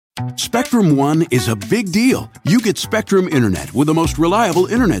Spectrum One is a big deal. You get Spectrum Internet with the most reliable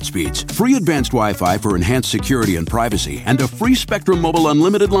internet speeds, free advanced Wi-Fi for enhanced security and privacy, and a free Spectrum Mobile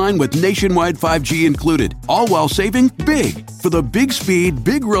Unlimited line with nationwide 5G included, all while saving big. For the big speed,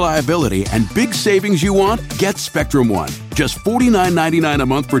 big reliability, and big savings you want, get Spectrum One. Just $49.99 a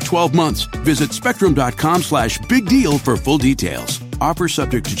month for 12 months. Visit spectrum.com/big deal for full details. Offer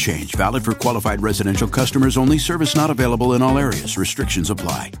subject to change. Valid for qualified residential customers only. Service not available in all areas. Restrictions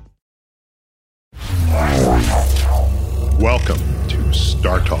apply. Welcome to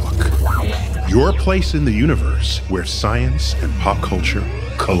Star Talk, your place in the universe where science and pop culture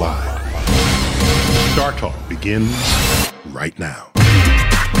collide. Star Talk begins right now.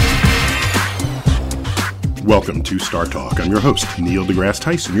 Welcome to Star Talk. I'm your host, Neil deGrasse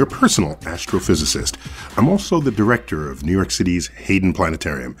Tyson, your personal astrophysicist. I'm also the director of New York City's Hayden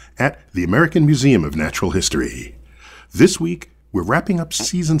Planetarium at the American Museum of Natural History. This week, we're wrapping up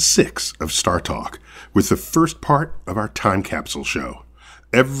Season 6 of Star Talk with the first part of our Time Capsule show.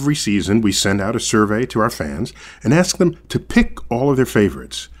 Every season, we send out a survey to our fans and ask them to pick all of their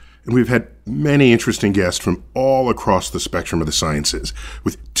favorites. And we've had many interesting guests from all across the spectrum of the sciences.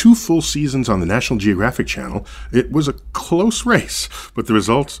 With 2 full seasons on the National Geographic Channel, it was a close race, but the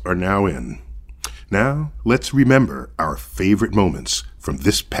results are now in. Now, let's remember our favorite moments from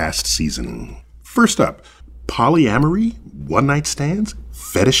this past season. First up, polyamory, one-night stands,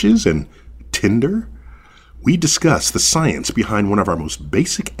 fetishes, and Tinder? We discuss the science behind one of our most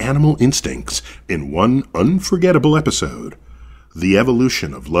basic animal instincts in one unforgettable episode, The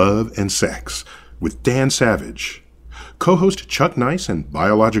Evolution of Love and Sex, with Dan Savage. Co-host Chuck Nice and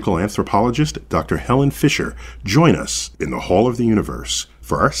biological anthropologist Dr. Helen Fisher join us in the Hall of the Universe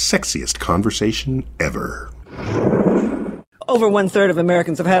for our sexiest conversation ever. Over 1/3 of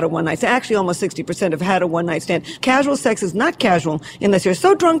Americans have had a one-night stand. Actually, almost 60% have had a one-night stand. Casual sex is not casual unless you're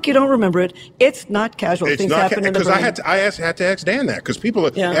so drunk you don't remember it. It's not casual. It's Things not happen in the because brain. I had to ask Dan that because people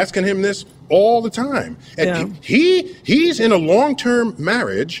are asking him this all the time. And he's in a long-term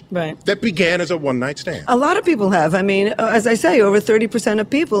marriage that began as a one-night stand. A lot of people have. I mean, as I say, over 30% of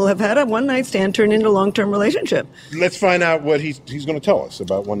people have had a one-night stand turn into a long-term relationship. Let's find out what he's going to tell us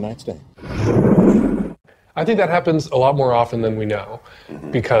about one-night stand. I think that happens a lot more often than we know,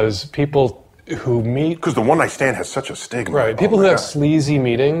 because people who meet... Because the one-night stand has such a stigma. Right. People who have sleazy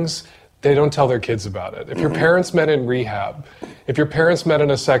meetings, they don't tell their kids about it. If your parents met in rehab, if your parents met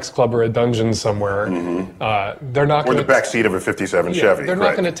in a sex club or a dungeon somewhere, they're not going to... Or the backseat of a 57 Chevy. They're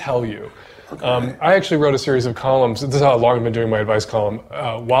not going to tell you. Okay. I actually wrote a series of columns. This is how long I've been doing my advice column.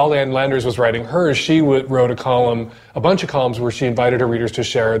 While Ann Landers was writing hers, she wrote a bunch of columns where she invited her readers to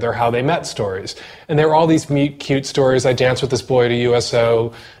share their how they met stories. And there were all these cute stories. I danced with this boy at a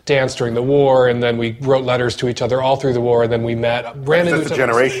USO, danced during the war, and then we wrote letters to each other all through the war, and then we met, ran into each other. That's a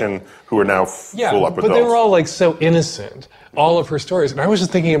generation who are now full up adults. But they were all like so innocent. All of her stories. And I was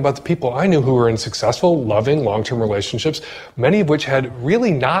just thinking about the people I knew who were in successful, loving, long-term relationships, many of which had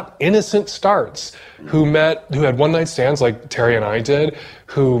really not innocent starts, who had one-night stands like Terry and I did,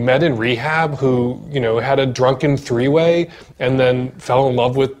 who met in rehab, who, had a drunken three-way and then fell in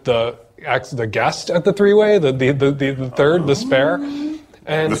love with the guest at the three-way, the third, the spare.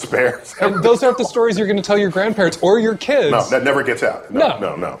 And the spare. And those aren't the stories you're going to tell your grandparents or your kids. No, that never gets out.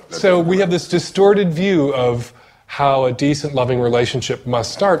 No. So we have this distorted view of how a decent, loving relationship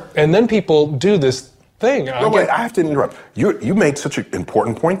must start. And then people do this thing. Wait, I have to interrupt. You made such an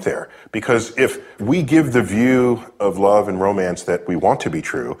important point there. Because if we give the view of love and romance that we want to be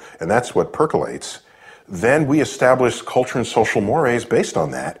true, and that's what percolates, then we establish culture and social mores based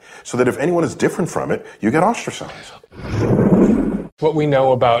on that, so that if anyone is different from it, you get ostracized. What we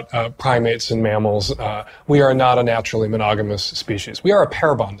know about primates and mammals, we are not a naturally monogamous species. We are a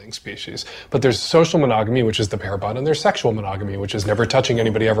pair bonding species. But there's social monogamy, which is the pair bond, and there's sexual monogamy, which is never touching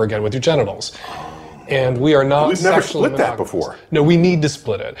anybody ever again with your genitals. And we are not We've never split that before. No, we need to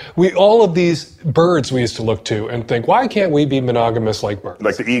split it. All of these birds we used to look to and think, why can't we be monogamous like birds?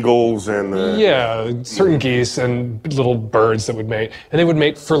 Like the eagles and the... Yeah, certain geese and little birds that would mate. And they would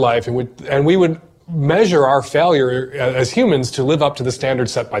mate for life, and we would measure our failure as humans to live up to the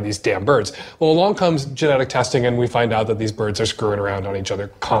standards set by these damn birds. Well, along comes genetic testing, and we find out that these birds are screwing around on each other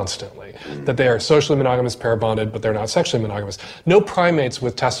constantly. That they are socially monogamous, pair bonded, but they're not sexually monogamous. No primates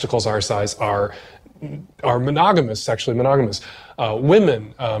with testicles our size are monogamous, sexually monogamous.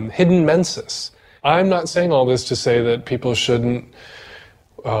 Women, hidden menses. I'm not saying all this to say that people shouldn't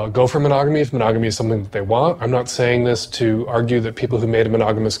go for monogamy if monogamy is something that they want. I'm not saying this to argue that people who made a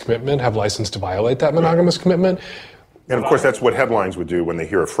monogamous commitment have license to violate that monogamous commitment. And of course, that's what headlines would do when they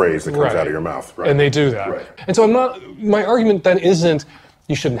hear a phrase that comes out of your mouth. Right. And they do that. Right. And so my argument then isn't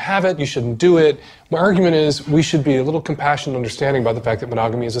you shouldn't have it, you shouldn't do it. My argument is we should be a little compassionate and understanding about the fact that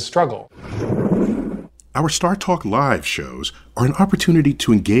monogamy is a struggle. Our Star Talk Live shows are an opportunity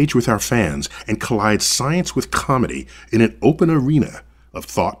to engage with our fans and collide science with comedy in an open arena of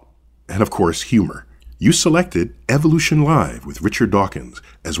thought and, of course, humor. You selected Evolution Live with Richard Dawkins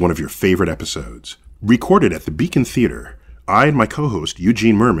as one of your favorite episodes. Recorded at the Beacon Theater, I and my co-host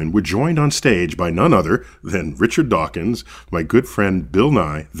Eugene Merman were joined on stage by none other than Richard Dawkins, my good friend Bill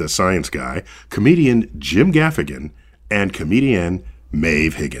Nye, the science guy, comedian Jim Gaffigan, and comedian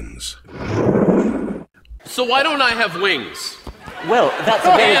Maeve Higgins. So why don't I have wings? Well, that's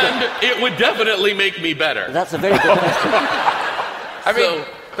a very And it would definitely make me better. That's a very good question. I mean,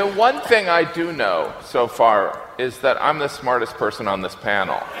 the one thing I do know so far is that I'm the smartest person on this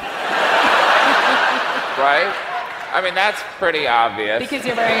panel. Right? I mean, that's pretty obvious. Because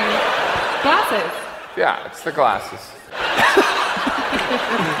you're wearing glasses. Yeah, it's the glasses.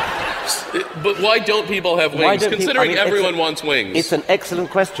 But why don't people have wings, considering everyone wants wings? It's an excellent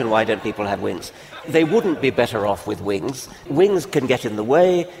question, why don't people have wings? They wouldn't be better off with wings. Wings can get in the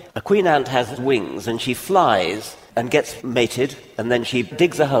way. A queen ant has wings, and she flies and gets mated, and then she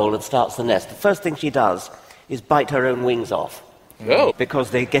digs a hole and starts the nest. The first thing she does is bite her own wings off. Oh.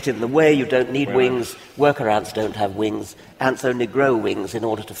 Because they get in the way, you don't need wings. Worker ants don't have wings. Ants only grow wings in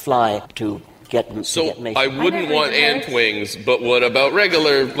order to fly to get mated. So I wouldn't want ant wings, but what about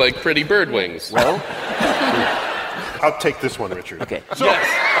regular, pretty bird wings? Well, I'll take this one, Richard. okay. So,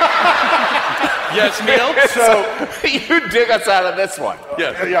 Yes, Neil? So, you dig us out of this one.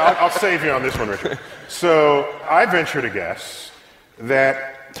 Yes. yeah, I'll save you on this one, Richard. So, I venture to guess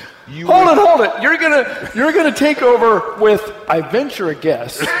that you Hold it. You're gonna take over with I venture a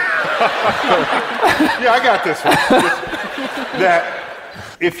guess. Yeah, I got this one. That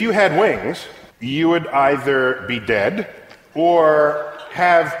if you had wings, you would either be dead or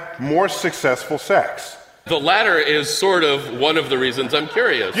have more successful sex. The latter is sort of one of the reasons I'm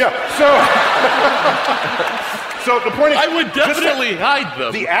curious. Yeah, so the point is... I would definitely hide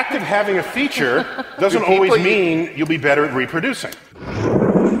them. The act of having a feature doesn't always mean you'll be better at reproducing.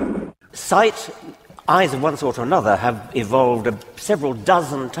 Sight, eyes of one sort or another, have evolved several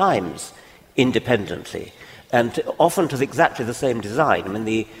dozen times independently, and often to exactly the same design. I mean,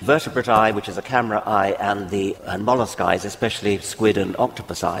 the vertebrate eye, which is a camera eye, and mollusk eyes, especially squid and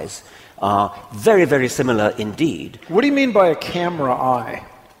octopus eyes, are very, very similar indeed. What do you mean by a camera eye?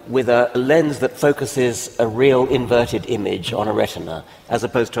 With a lens that focuses a real inverted image on a retina, as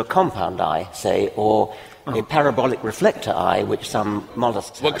opposed to a compound eye, say, or a parabolic reflector eye, which some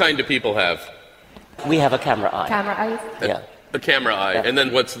mollusks have. What kind do people have? We have a camera eye. Camera eyes? Yeah. A camera eye. Yeah. And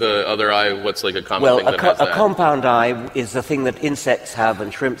then what's the other eye? What's like a common Well, thing that has that? a compound eye is the thing that insects have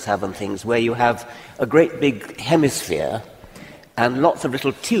and shrimps have and things, where you have a great big hemisphere and lots of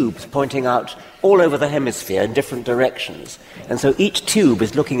little tubes pointing out all over the hemisphere in different directions. And so each tube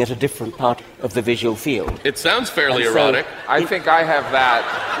is looking at a different part of the visual field. It sounds fairly And so erotic. I think I have that.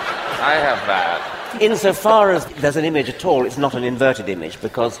 Insofar as there's an image at all, it's not an inverted image,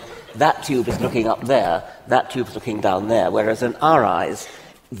 because that tube is looking up there, that tube is looking down there, whereas in our eyes,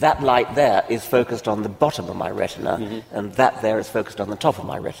 that light there is focused on the bottom of my retina, and that there is focused on the top of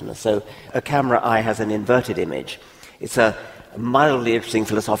my retina. So a camera eye has an inverted image. It's a mildly interesting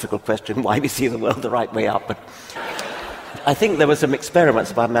philosophical question, why we see the world the right way up. But I think there were some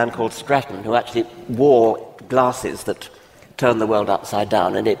experiments by a man called Stratton, who actually wore glasses that turned the world upside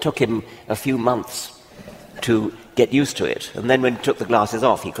down, and it took him a few months to get used to it. And then when he took the glasses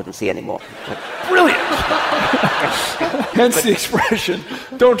off, he couldn't see anymore. Brilliant! Hence the expression,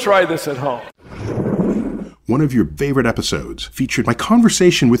 don't try this at home. One of your favorite episodes featured my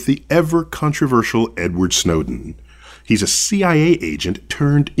conversation with the ever-controversial Edward Snowden. He's a CIA agent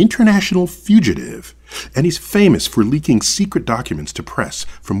turned international fugitive, and he's famous for leaking secret documents to press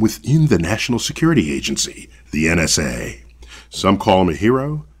from within the National Security Agency, the NSA. Some call him a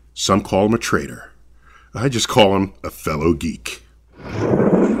hero, some call him a traitor. I just call him a fellow geek.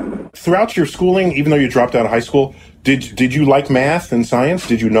 Throughout your schooling, even though you dropped out of high school, did you like math and science?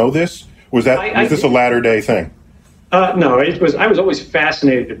 Did you know this? Was this a latter-day thing? No, I was always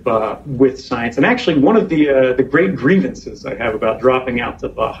fascinated with science, and actually one of the great grievances I have about dropping out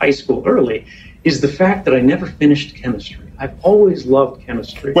of high school early is the fact that I never finished chemistry. I've always loved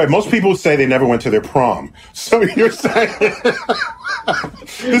chemistry. Wait, most people say they never went to their prom. So you're saying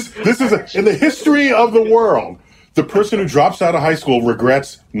this is in the history of the world. The person who drops out of high school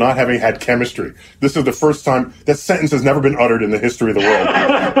regrets not having had chemistry. This is the first time that sentence has never been uttered in the history of the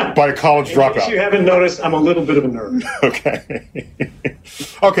world by a college dropout. If you haven't noticed, I'm a little bit of a nerd. Okay.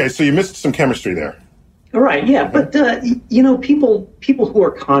 Okay, so you missed some chemistry there. Right, yeah, but people who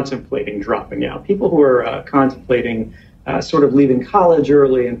are contemplating dropping out, people who are contemplating sort of leaving college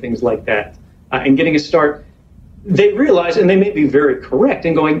early and things like that, and getting a start, they realize, and they may be very correct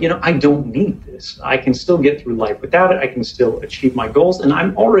in going, I don't need this. I can still get through life without it. I can still achieve my goals, and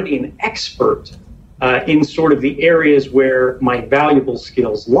I'm already an expert in sort of the areas where my valuable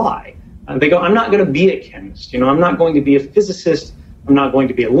skills lie. They go, I'm not going to be a chemist. I'm not going to be a physicist. I'm not going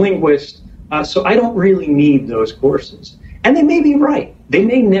to be a linguist. So I don't really need those courses. And they may be right. They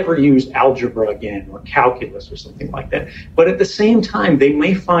may never use algebra again or calculus or something like that. But at the same time, they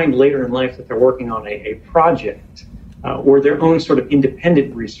may find later in life that they're working on a project or their own sort of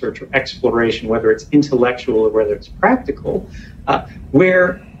independent research or exploration, whether it's intellectual or whether it's practical,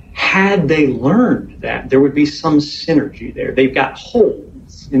 where had they learned that, there would be some synergy there. They've got holes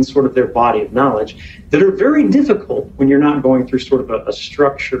in sort of their body of knowledge that are very difficult when you're not going through sort of a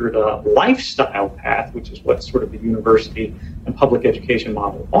structured lifestyle path, which is what sort of the university and public education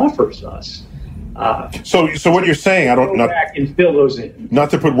model offers us. So what you're saying, go back and fill those in. Not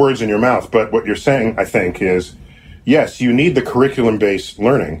to put words in your mouth, but what you're saying, I think, is yes, you need the curriculum-based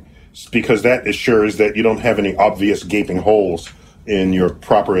learning because that assures that you don't have any obvious gaping holes in your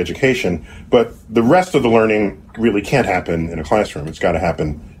proper education, but the rest of the learning really can't happen in a classroom. It's got to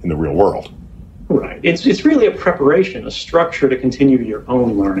happen in the real world. Right. It's really a preparation, a structure to continue your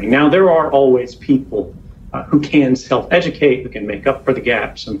own learning. Now, there are always people who can self-educate, who can make up for the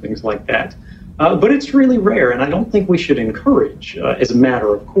gaps and things like that. But it's really rare, and I don't think we should encourage, as a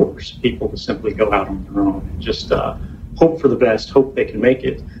matter of course, people to simply go out on their own and just hope for the best, hope they can make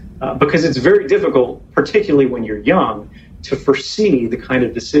it. Because it's very difficult, particularly when you're young, to foresee the kind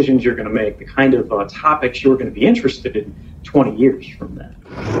of decisions you're going to make, the kind of topics you're going to be interested in 20 years from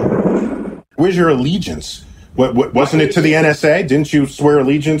now. Where's your allegiance? What wasn't it to the NSA? Didn't you swear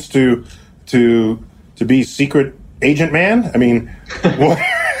allegiance to be secret agent man? I mean, what?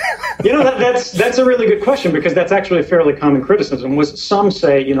 That's a really good question because that's actually a fairly common criticism. Was some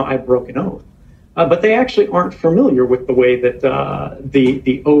say, I broke an oath. But they actually aren't familiar with the way that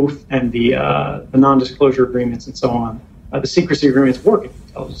the oath and the non-disclosure agreements and so on, the secrecy agreements work in the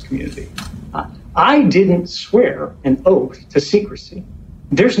intelligence community. I didn't swear an oath to secrecy.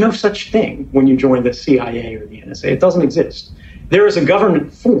 There's no such thing when you join the CIA or the NSA. It doesn't exist. There is a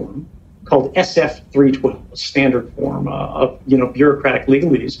government form called SF-312, a standard form of bureaucratic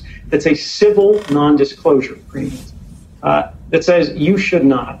legalese that's a civil non-disclosure agreement. That says you should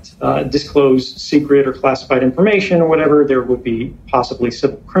not disclose secret or classified information or whatever. There would be possibly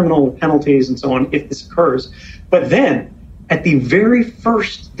civil criminal penalties and so on if this occurs. But then, at the very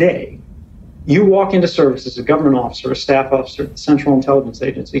first day, you walk into service as a government officer, a staff officer at the Central Intelligence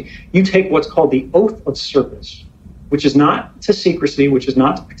Agency, you take what's called the oath of service, which is not to secrecy, which is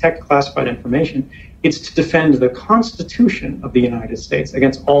not to protect classified information. It's to defend the Constitution of the United States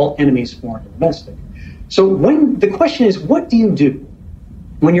against all enemies, foreign and domestic. So when the question is, what do you do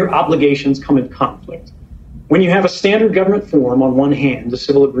when your obligations come in conflict? When you have a standard government form on one hand, a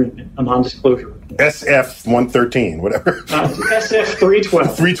civil agreement, a non-disclosure agreement. SF-113, whatever.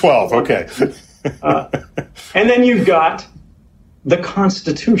 SF-312. 312, okay. And then you've got the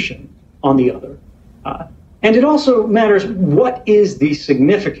Constitution on the other. And it also matters, what is the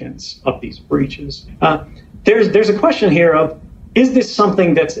significance of these breaches? There's a question here of, is this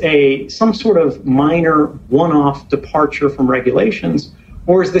something that's some sort of minor one-off departure from regulations,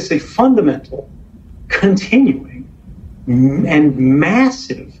 or is this a fundamental, continuing, and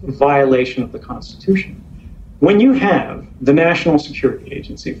massive violation of the Constitution? When you have the National Security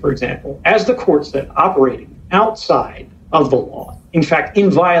Agency, for example, as the court said, operating outside of the law, in fact,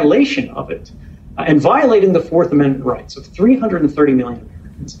 in violation of it, and violating the Fourth Amendment rights of 330 million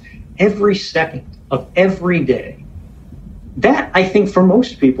Americans every second of every day, that, I think, for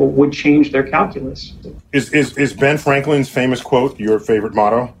most people, would change their calculus. Is Ben Franklin's famous quote your favorite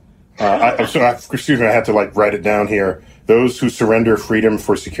motto? Excuse me, I had to write it down here. Those who surrender freedom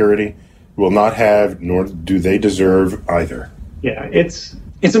for security will not have, nor do they deserve either. Yeah, it's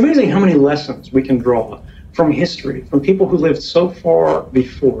amazing how many lessons we can draw from history, from people who lived so far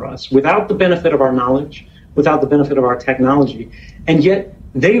before us, without the benefit of our knowledge, without the benefit of our technology, and yet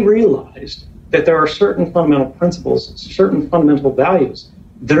they realized that there are certain fundamental principles, certain fundamental values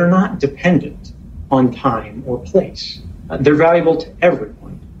that are not dependent on time or place. They're valuable to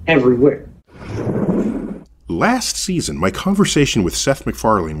everyone, everywhere. Last season, my conversation with Seth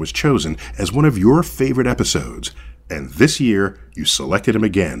MacFarlane was chosen as one of your favorite episodes, and this year you selected him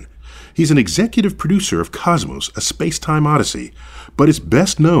again. He's an executive producer of Cosmos, A Space-Time Odyssey, but is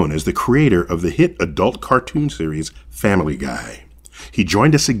best known as the creator of the hit adult cartoon series Family Guy. He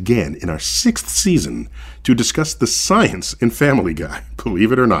joined us again in our 6th season to discuss the science in Family Guy,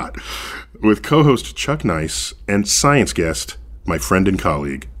 believe it or not, with co-host Chuck Nice and science guest, my friend and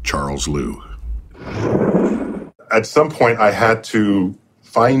colleague, Charles Liu. At some point, I had to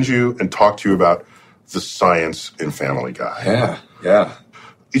find you and talk to you about the science in Family Guy. Yeah.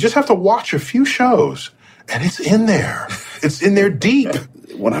 You just have to watch a few shows, and it's in there. It's in there deep.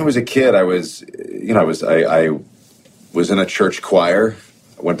 When I was a kid, I was in a church choir.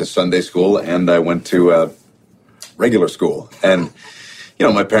 I went to Sunday school, and I went to regular school. And,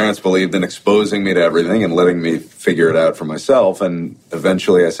 my parents believed in exposing me to everything and letting me figure it out for myself. And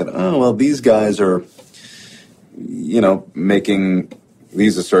eventually I said, oh, well, these guys are, making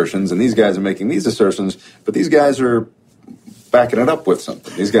these assertions, and these guys are making these assertions, but these guys are backing it up with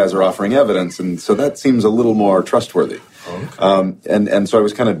something. These guys are offering evidence, and so that seems a little more trustworthy. Okay. And so I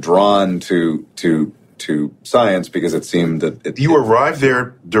was kind of drawn to science because it seemed that you arrived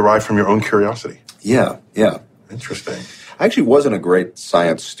there derived from your own curiosity. Yeah. Interesting. I actually wasn't a great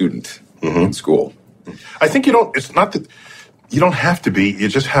science student in school. I think it's not that you don't have to be, you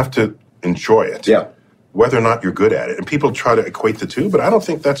just have to enjoy it. Yeah. Whether or not you're good at it. And people try to equate the two, but I don't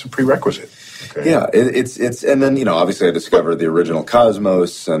think that's a prerequisite. Okay. Yeah, it's and then, obviously I discovered the original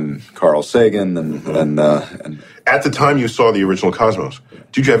Cosmos and Carl Sagan and at the time you saw the original Cosmos,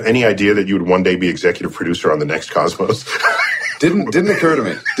 did you have any idea that you would one day be executive producer on the next Cosmos? Didn't occur to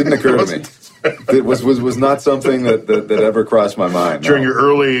me. It was not something that ever crossed my mind. During your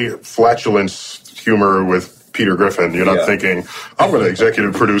early flatulence humor with Peter Griffin, you're not thinking, I'm going to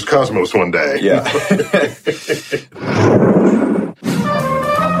executive produce Cosmos one day. Yeah.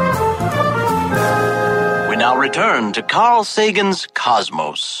 We now return to Carl Sagan's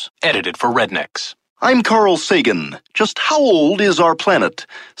Cosmos, edited for Rednecks. I'm Carl Sagan. Just how old is our planet?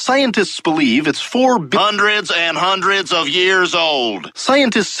 Scientists believe it's hundreds and hundreds of years old.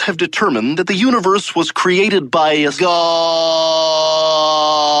 Scientists have determined that the universe was created by a God.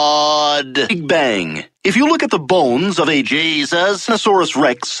 Big Bang. If you look at the bones of a Tyrannosaurus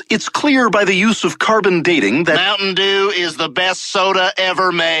Rex, it's clear by the use of carbon dating that Mountain Dew is the best soda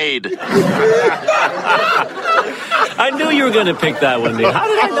ever made. I knew you were going to pick that one, dude. How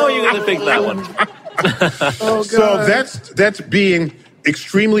did I know you were going to pick that one? Oh, so that's being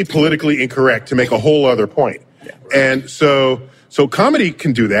extremely politically incorrect to make a whole other point. Yeah. And so comedy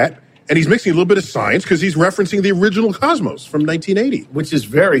can do that. And he's mixing a little bit of science because he's referencing the original Cosmos from 1980. Which is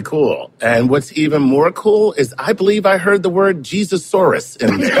very cool. And what's even more cool is I believe I heard the word Jesusaurus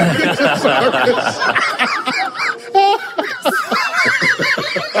in there.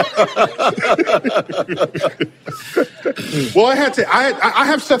 Well, I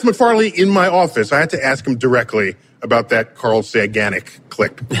have Seth MacFarlane in my office. I had to ask him directly about that Carl Saganic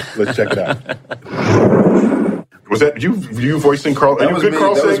clip. Let's check it out. Was that you voicing Carl? That was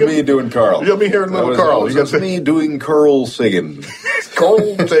me doing Carl. Let me hear a little Carl. That was me doing Carl Sagan.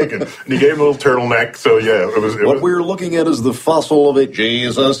 Carl Sagan. And he gave him a little turtleneck, so yeah. What we're looking at is the fossil of a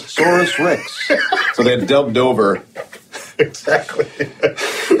Jesusaurus Rex. So they dubbed over... Exactly.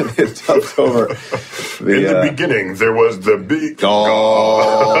 They dubbed over... In the beginning, there was the big...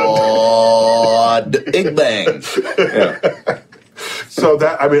 God. Big Bang. Yeah. So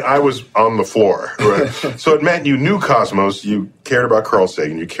I was on the floor, right? So it meant you knew Cosmos, you cared about Carl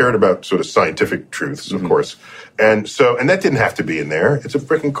Sagan, you cared about sort of scientific truths, of course. And that didn't have to be in there. It's a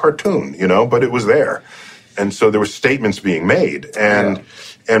freaking cartoon, but it was there. And so there were statements being made. And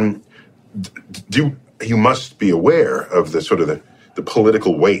you must be aware of the sort of the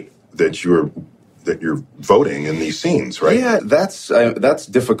political weight that you're voting in these scenes, right? Yeah, that's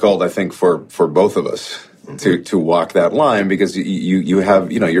difficult, I think, for both of us. To walk that line, because you have,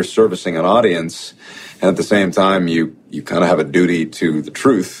 you're servicing an audience, and at the same time you kind of have a duty to the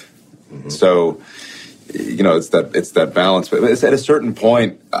truth. So it's that balance. But it's at a certain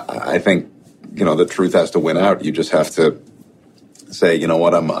point, I think the truth has to win out. You just have to say, you know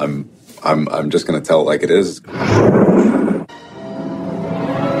what, I'm just going to tell it like it is. Where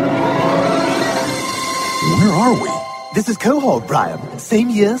are we? This is Cohort, Brian. Same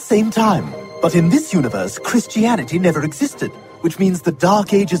year, same time. But in this universe, Christianity never existed, which means the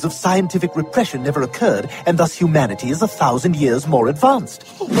dark ages of scientific repression never occurred, and thus humanity is 1,000 years more advanced.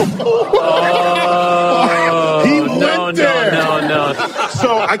 He went there. No.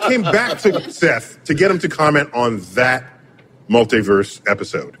 So I came back to Seth to get him to comment on that multiverse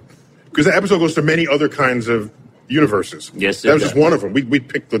episode. Because that episode goes to many other kinds of universes. Yes, that was just one of them. We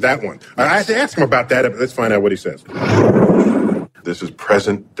picked that one. I had to ask him about that. Let's find out what he says. This is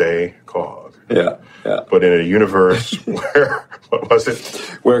present day cause. Yeah. But in a universe where, what was it?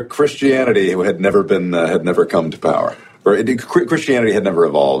 Where Christianity had never come to power. Christianity had never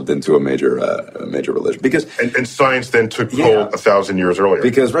evolved into a major religion because and science then took hold 1,000 years earlier.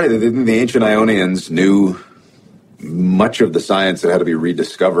 Because the ancient Ionians knew much of the science that had to be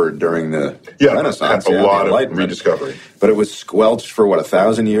rediscovered during the Renaissance. A lot of rediscovery, but it was squelched for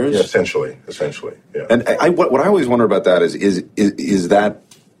 1,000 years. Yeah, essentially. Yeah. And what I always wonder about that is that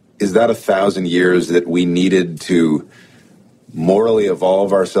 1,000 years that we needed to morally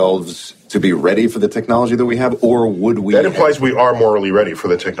evolve ourselves to be ready for the technology that we have, or would we? That implies we are morally ready for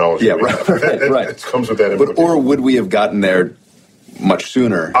the technology. Yeah, right. It comes with that implication. Or would we have gotten there much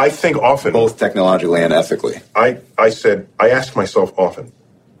sooner? I think often, both technologically and ethically. I ask myself often,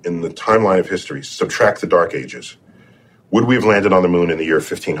 in the timeline of history, subtract the Dark Ages, would we have landed on the moon in the year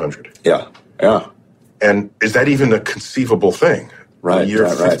 1500? Yeah. And is that even a conceivable thing? Right. In the year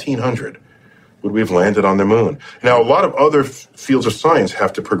 1500. Would we have landed on the moon? Now, a lot of other fields of science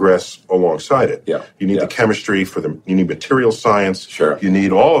have to progress alongside it. Yeah. You need the chemistry you need material science. Sure. You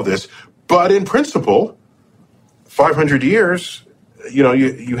need all of this. But in principle, 500 years,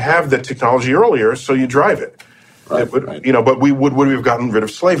 you have the technology earlier, so you drive it. Right. But would we have gotten rid of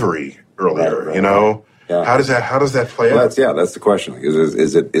slavery earlier? Right. Yeah. How does that play out? That's the question.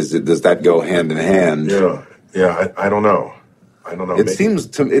 Is it does that go hand in hand? Yeah. I don't know. It seems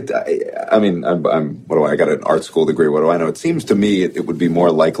to me. I got an art school degree. What do I know? It seems to me it would be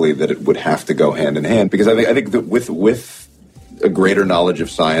more likely that it would have to go hand in hand, because I think that with a greater knowledge of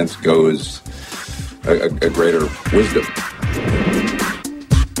science goes a greater wisdom.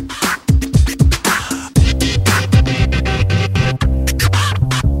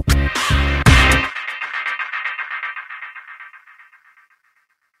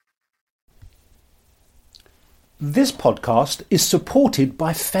 This podcast is supported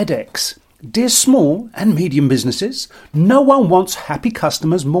by FedEx. Dear small and medium businesses, no one wants happy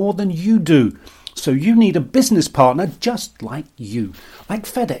customers more than you do. So you need a business partner just like you, like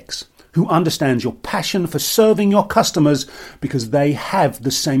FedEx, who understands your passion for serving your customers because they have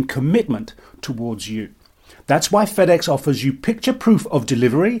the same commitment towards you. That's why FedEx offers you picture proof of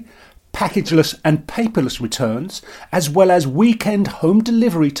delivery, packageless and paperless returns, as well as weekend home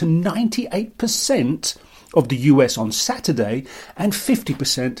delivery to 98% of the US on Saturday and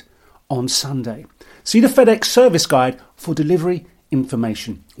 50% on Sunday. See the FedEx service guide for delivery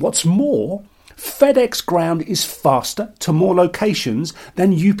information. What's more, FedEx Ground is faster to more locations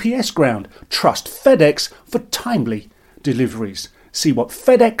than UPS Ground. Trust FedEx for timely deliveries. See what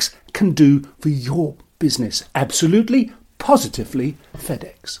FedEx can do for your business. Absolutely, positively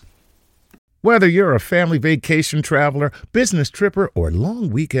FedEx. Whether you're a family vacation traveler, business tripper, or long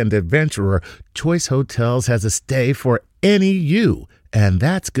weekend adventurer, Choice Hotels has a stay for any you. And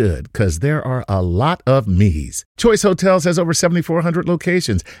that's good, because there are a lot of me's. Choice Hotels has over 7,400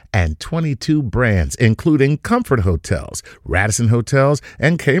 locations and 22 brands, including Comfort Hotels, Radisson Hotels,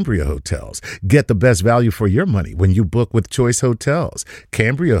 and Cambria Hotels. Get the best value for your money when you book with Choice Hotels.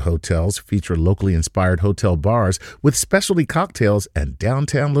 Cambria Hotels feature locally inspired hotel bars with specialty cocktails and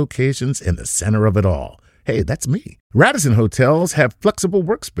downtown locations in the center of it all. Hey, that's me. Radisson Hotels have flexible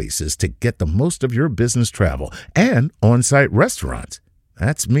workspaces to get the most of your business travel and on-site restaurants.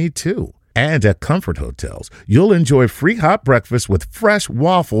 That's me too. And at Comfort Hotels, you'll enjoy free hot breakfast with fresh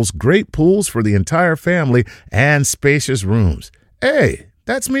waffles, great pools for the entire family, and spacious rooms. Hey,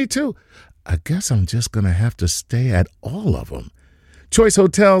 that's me too. I guess I'm just going to have to stay at all of them. Choice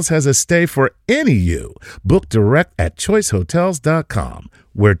Hotels has a stay for any you. Book direct at choicehotels.com,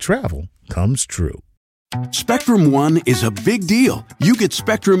 where travel comes true. Spectrum One is a big deal. You get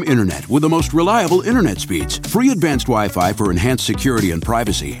Spectrum Internet with the most reliable internet speeds, free advanced Wi-Fi for enhanced security and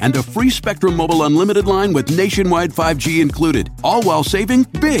privacy, and a free Spectrum Mobile unlimited line with nationwide 5G included, all while saving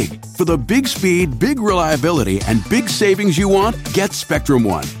big. For the big speed, big reliability, and big savings you want, get Spectrum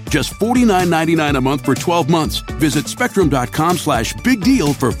One. Just $49.99 a month for 12 months. Visit spectrum.com/big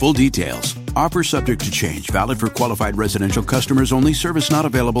deal for full details. Offer subject to change. Valid for qualified residential customers only. Service not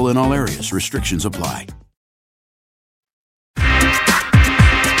available in all areas. Restrictions apply.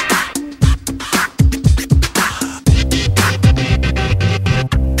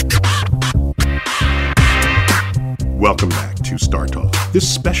 Welcome back to Star Talk. This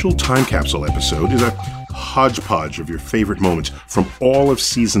special time capsule episode is a hodgepodge of your favorite moments from all of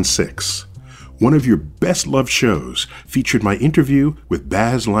Season 6. One of your best-loved shows featured my interview with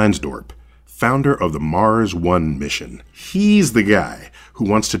Baz Lansdorp, founder of the Mars One mission. He's the guy who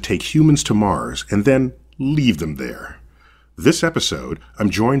wants to take humans to Mars and then leave them there. This episode, I'm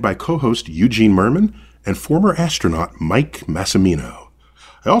joined by co-host Eugene Merman and former astronaut Mike Massimino.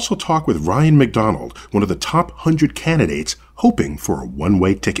 I also talk with Ryan McDonald, one of the top 100 candidates hoping for a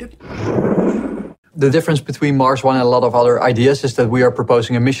one-way ticket. The difference between Mars One and a lot of other ideas is that we are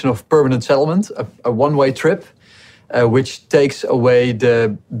proposing a mission of permanent settlement, a one-way trip, which takes away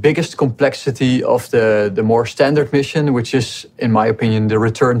the biggest complexity of the more standard mission, which is, in my opinion, the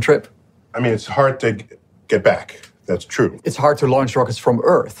return trip. I mean, it's hard to get back. That's true. It's hard to launch rockets from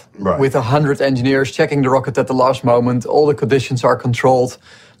Earth. Right. With 100 engineers checking the rocket at the last moment, all the conditions are controlled,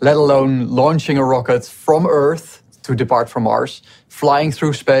 let alone launching a rocket from Earth to depart from Mars, flying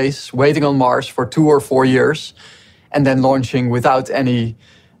through space, waiting on Mars for 2 or 4 years, and then launching without any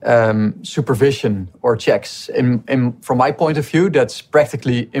supervision or checks. From my point of view, that's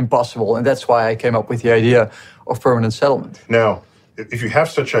practically impossible, and that's why I came up with the idea of permanent settlement. Now, if you have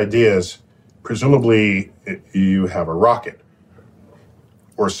such ideas, presumably you have a rocket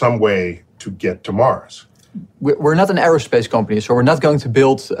or some way to get to Mars. We're not an aerospace company, so we're not going to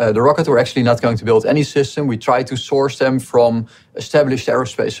build the rocket. We're actually not going to build any system. We try to source them from established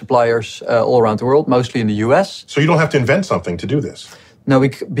aerospace suppliers all around the world, mostly in the US. So you don't have to invent something to do this? No,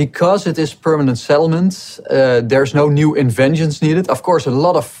 because it is permanent settlement, there's no new inventions needed. Of course, a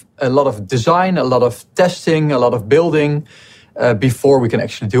lot of design, a lot of testing, a lot of building before we can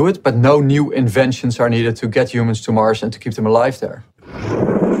actually do it. But no new inventions are needed to get humans to Mars and to keep them alive there.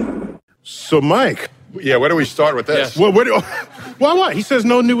 So, Mike. Yeah, where do we start with this? Well, what? He says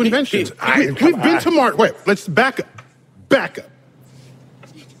no new inventions. We've been to Mars. Wait, let's back up.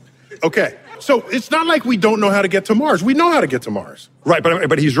 Okay, so it's not like we don't know how to get to Mars. We know how to get to Mars. Right,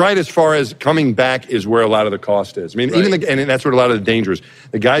 but he's right as far as coming back is where a lot of the cost is. I mean, right. And that's where a lot of the danger is.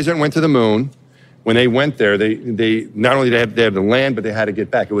 The guys that went to the moon, when they went there, they not only they had to land, but they had to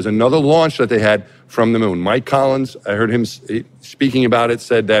get back. It was another launch that they had from the moon. Mike Collins, I heard him speaking about it,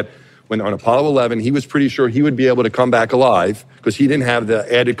 said that when on Apollo 11, he was pretty sure he would be able to come back alive because he didn't have the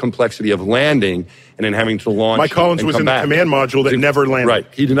added complexity of landing and then having to launch. Mike Collins was in the command module that never landed. Right,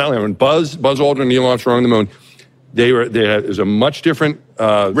 he did not land. When Buzz Aldrin and Neil Armstrong on the moon, it was a much different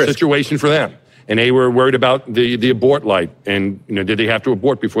situation for them. And they were worried about the abort light and, did they have to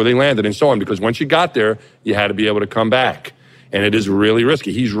abort before they landed and so on, because once you got there, you had to be able to come back. And it is really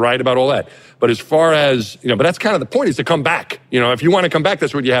risky. He's right about all that. But as far as, but that's kind of the point, is to come back. If you want to come back,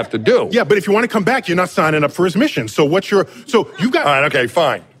 that's what you have to do. Yeah, but if you want to come back, you're not signing up for his mission. So you got... All right, okay,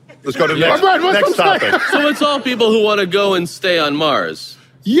 fine. Let's go to the next topic. So it's all people who want to go and stay on Mars.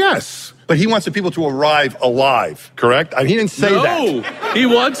 Yes. But he wants the people to arrive alive, correct? I mean, he didn't say that. No, he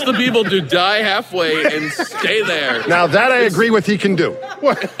wants the people to die halfway and stay there. Now, that I agree with he can do.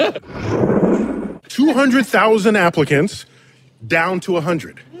 What? 200,000 applicants down to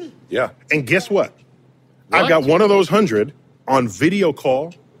 100. Yeah. And guess what? I've got one of those 100 on video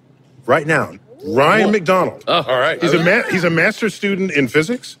call right now. Ryan McDonald. Oh, all right. He's a master's student in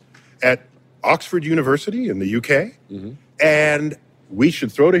physics at Oxford University in the UK. Mm-hmm. And we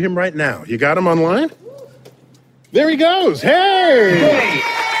should throw to him right now. You got him online? There he goes. Hey! Hey!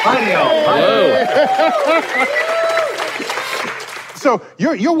 Hello. So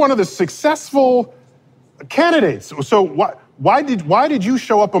you're one of the successful candidates. So why did you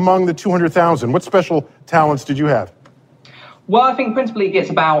show up among the 200,000? What special talents did you have? Well, I think principally it's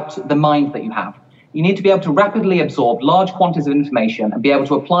about the mind that you have. You need to be able to rapidly absorb large quantities of information and be able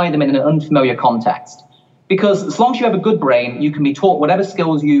to apply them in an unfamiliar context. Because as long as you have a good brain, you can be taught whatever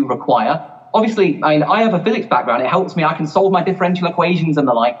skills you require. Obviously, I have a physics background. It helps me. I can solve my differential equations and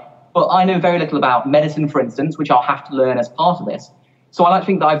the like. But I know very little about medicine, for instance, which I'll have to learn as part of this. So I like to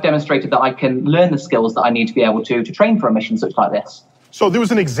think that I've demonstrated that I can learn the skills that I need to be able to train for a mission such like this. So there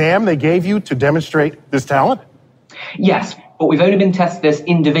was an exam they gave you to demonstrate this talent? Yes, but we've only been tested as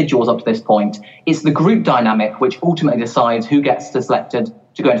individuals up to this point. It's the group dynamic which ultimately decides who gets selected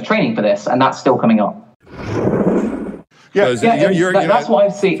to go into training for this, and that's still coming up. That's what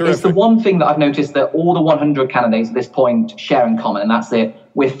I've seen. It's the one thing that I've noticed that all the 100 candidates at this point share in common, and that's it.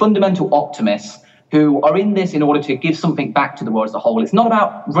 We're fundamental optimists who are in this in order to give something back to the world as a whole. It's not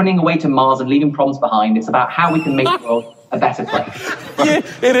about running away to Mars and leaving problems behind. It's about how we can make the world a better place. Yeah,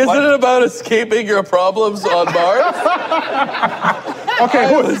 it isn't about escaping your problems on Mars. Okay,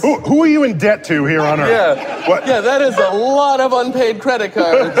 who are you in debt to here on Earth? Yeah, what? Yeah, that is a lot of unpaid credit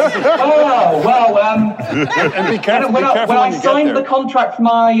cards. And be careful when I signed the contract for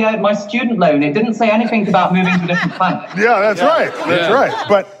my student loan, it didn't say anything about moving to a different planet. Yeah, that's right. That's right.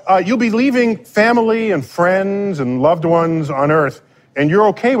 But you'll be leaving family and friends and loved ones on Earth, and you're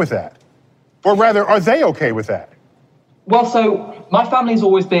okay with that? Or rather, are they okay with that? Well, so my family's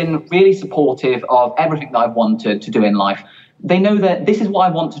always been really supportive of everything that I've wanted to do in life. They know that this is what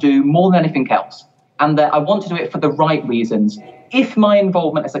I want to do more than anything else, and that I want to do it for the right reasons. If my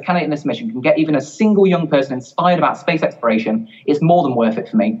involvement as a candidate in this mission can get even a single young person inspired about space exploration, it's more than worth it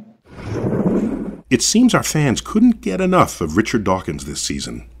for me. It seems our fans couldn't get enough of Richard Dawkins this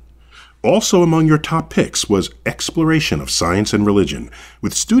season. Also among your top picks was Exploration of Science and Religion,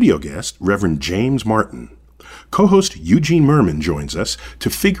 with studio guest Reverend James Martin. Co-host Eugene Merman joins us to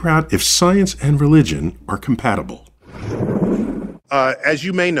figure out if science and religion are compatible. As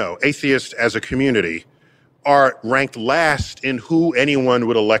you may know, atheists as a community are ranked last in who anyone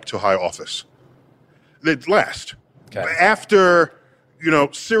would elect to high office. Last. Okay. After,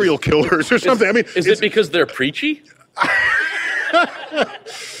 serial killers or something. Is it because they're preachy?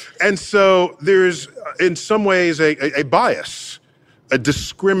 And so there's, in some ways, a bias, a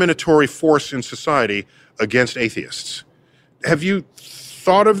discriminatory force in society against atheists. Have you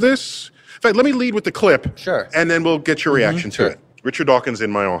thought of this? In fact, let me lead with the clip. Sure. And then we'll get your reaction to it. Richard Dawkins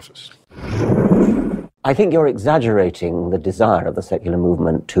in my office. I think you're exaggerating the desire of the secular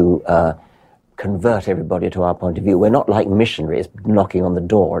movement to convert everybody to our point of view. We're not like missionaries knocking on the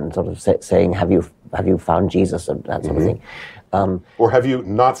door and sort of saying, have you found Jesus, and that sort of thing. Or have you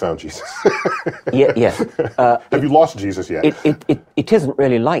not found Jesus? Yes. Have you lost Jesus yet? It isn't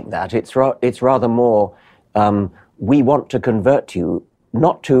really like that. It's rather more, we want to convert you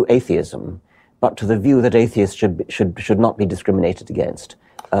not to atheism, but to the view that atheists should not be discriminated against.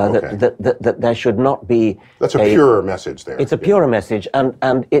 That there should not be. That's a purer message there. It's a purer message,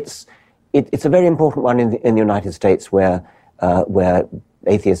 and it's a very important one in the United States where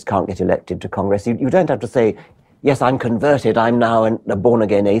atheists can't get elected to Congress. You don't have to say, yes, I'm converted, I'm now a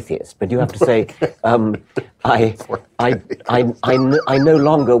born-again atheist. But you have to say, I no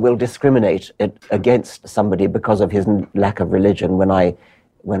longer will discriminate against somebody because of his lack of religion. When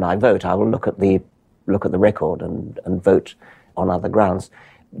I vote, I will look at the record and vote on other grounds.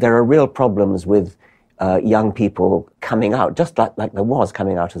 There are real problems with young people coming out, just like there was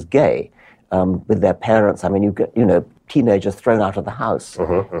coming out as gay, with their parents. I mean, you get, teenagers thrown out of the house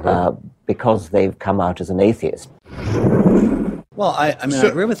because they've come out as an atheist. Well, I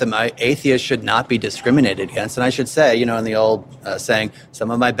agree with him. Atheists should not be discriminated against. And I should say, in the old saying, some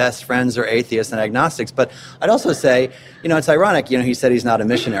of my best friends are atheists and agnostics. But I'd also say, it's ironic, he said he's not a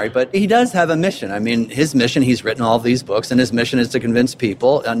missionary, but he does have a mission. I mean, his mission, he's written all of these books, and his mission is to convince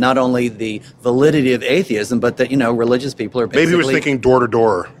people not only the validity of atheism, but that, religious people are basically... Maybe he was thinking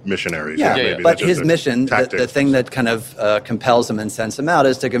door-to-door missionaries. Yeah. But his mission, the thing that kind of compels him and sends him out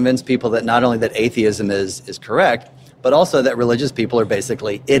is to convince people that not only that atheism is correct, but also that religious people are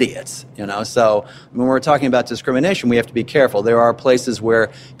basically idiots, So when we're talking about discrimination, we have to be careful. There are places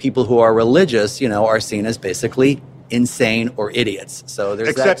where people who are religious, are seen as basically insane or idiots. So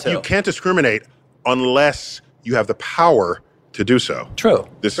there's that too. Except you can't discriminate unless you have the power to do so. True.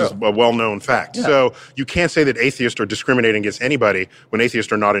 This is a well-known fact. Yeah. So you can't say that atheists are discriminating against anybody when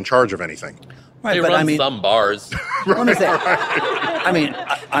atheists are not in charge of anything. Right, they run some bars. Let me say,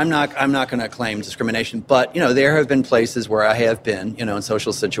 I'm not going to claim discrimination, but there have been places where I have been, in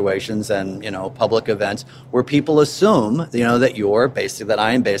social situations and public events where people assume, that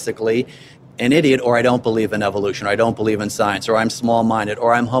I am basically an idiot, or I don't believe in evolution, or I don't believe in science, or I'm small-minded,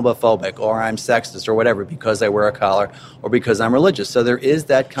 or I'm homophobic, or I'm sexist, or whatever, because I wear a collar, or because I'm religious. So there is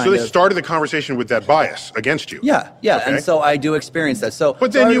that kind of... So they started the conversation with that bias against you. Yeah, okay. And so I do experience that.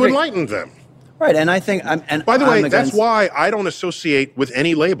 But then you enlightened them. Right, and I think... By the way, that's why I don't associate with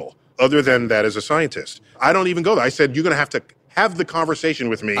any label other than that as a scientist. I don't even go there. I said, you're going to have the conversation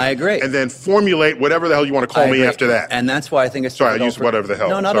with me. I agree. And then formulate whatever the hell you want to call me after that. And that's why I think it's difficult. Sorry, I used whatever the hell.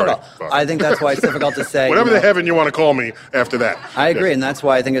 No, not at all. I think that's why it's difficult to say... Whatever the heaven you want to call me after that. I agree, and that's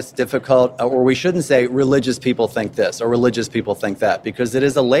why I think it's difficult, or we shouldn't say religious people think this, or religious people think that, because it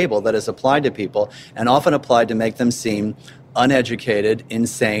is a label that is applied to people, and often applied to make them seem uneducated,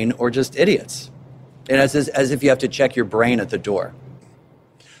 insane, or just idiots. And as if you have to check your brain at the door.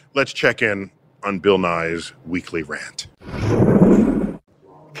 Let's check in on Bill Nye's weekly rant.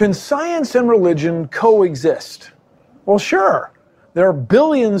 Can science and religion coexist? Well, sure. There are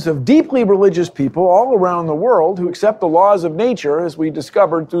billions of deeply religious people all around the world who accept the laws of nature as we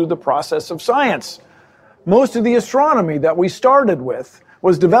discovered through the process of science. Most of the astronomy that we started with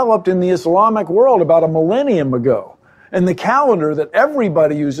was developed in the Islamic world about a millennium ago. And the calendar that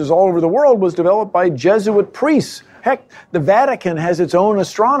everybody uses all over the world was developed by Jesuit priests. Heck, the Vatican has its own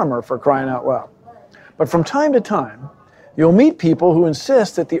astronomer, for crying out loud. But from time to time, you'll meet people who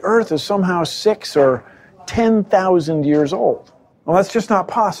insist that the Earth is somehow 6,000 or 10,000 years old. Well, that's just not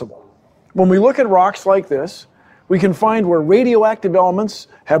possible. When we look at rocks like this, we can find where radioactive elements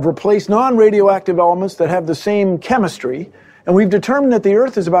have replaced non-radioactive elements that have the same chemistry, and we've determined that the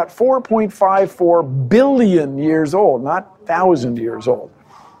Earth is about 4.54 billion years old, not 1,000 years old.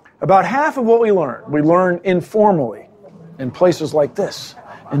 About half of what we learn informally in places like this,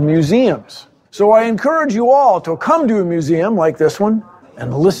 in museums, So I encourage you all to come to a museum like this one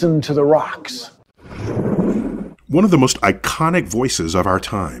and listen to the rocks. One of the most iconic voices of our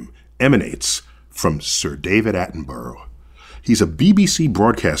time emanates from Sir David Attenborough. He's a BBC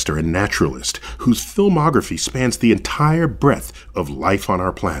broadcaster and naturalist whose filmography spans the entire breadth of life on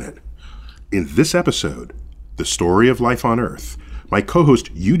our planet. In this episode, The Story of Life on Earth, my co-host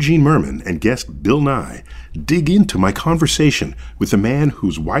Eugene Merman and guest Bill Nye dig into my conversation with a man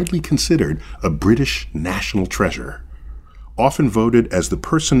who's widely considered a British national treasure, often voted as the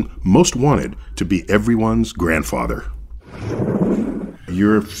person most wanted to be everyone's grandfather.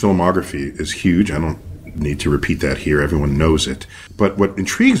 Your filmography is huge. I don't need to repeat that here. Everyone knows it. But what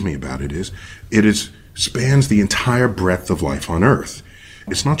intrigues me about it spans the entire breadth of life on Earth.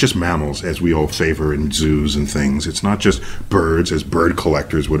 It's not just mammals, as we all favor in zoos and things. It's not just birds, as bird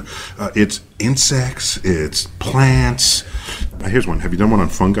collectors would. It's insects. It's plants. Here's one. Have you done one on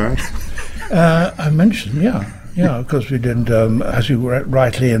fungi? I mentioned, yeah, because we did, as you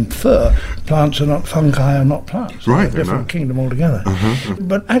rightly infer, plants are not fungi, are not plants. Right, they're a different kingdom altogether.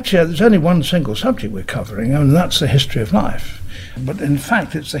 But actually, there's only one single subject we're covering, and that's the history of life. But in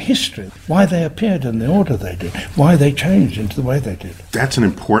fact, it's the history, why they appeared in the order they did, why they changed into the way they did. That's an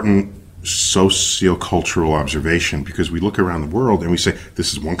important sociocultural observation, because we look around the world and we say,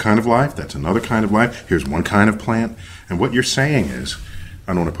 this is one kind of life, that's another kind of life, here's one kind of plant. And what you're saying is,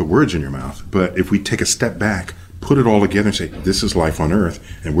 I don't want to put words in your mouth, but if we take a step back, put it all together and say, this is life on Earth,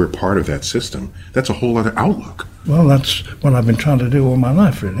 and we're part of that system, that's a whole other outlook. Well, that's what I've been trying to do all my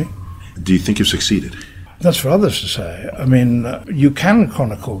life, really. Do you think you've succeeded? That's for others to say. I mean, you can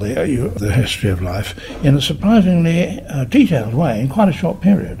chronicle the history of life in a surprisingly detailed way in quite a short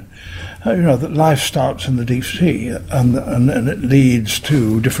period. That life starts in the deep sea and it leads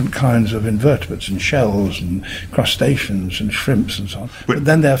to different kinds of invertebrates and shells and crustaceans and shrimps and so on. But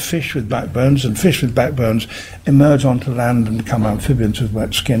then there are fish with backbones, and fish with backbones emerge onto land and become amphibians with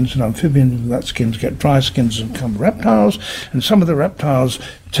wet skins, and amphibians with wet skins get dry skins and become reptiles, and some of the reptiles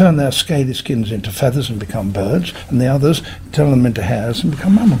turn their scaly skins into feathers and become birds, and the others turn them into hairs and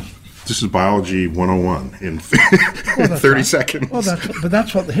become mammals. This is biology 101 in 30 seconds. Well,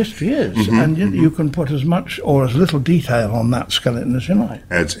 that's what the history is, and you can put as much or as little detail on that skeleton as you like.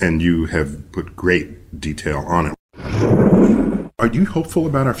 And you have put great detail on it. Are you hopeful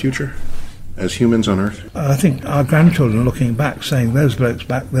about our future as humans on Earth? I think our grandchildren looking back, saying those blokes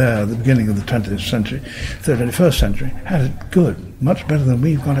back there at the beginning of the 20th century, 21st century, had it good, much better than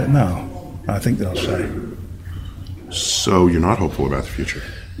we've got it now, I think they'll say. So you're not hopeful about the future?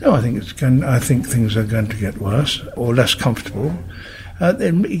 No, I think things are going to get worse or less comfortable.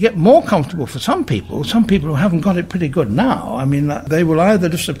 You get more comfortable for some people who haven't got it pretty good now. I mean, they will either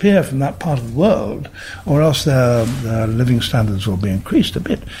disappear from that part of the world or else their living standards will be increased a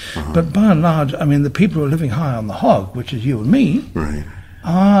bit. But by and large, I mean, the people who are living high on the hog, which is you and me,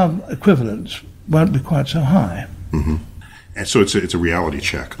 our equivalents won't be quite so high. And so it's a reality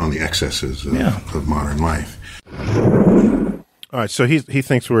check on the excesses of modern life. All right, so he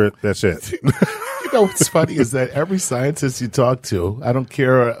thinks that's it. You know what's funny is that every scientist you talk to, I don't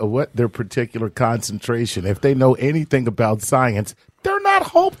care what their particular concentration, if they know anything about science, they're not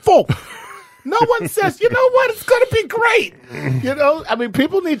hopeful. No one says, you know what, it's going to be great. I mean,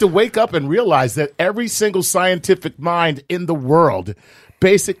 people need to wake up and realize that every single scientific mind in the world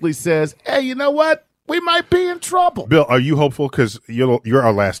basically says, hey, you know what? We might be in trouble. Bill, are you hopeful? Because you're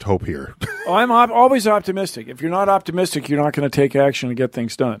our last hope here. I'm always optimistic. If you're not optimistic, you're not going to take action and get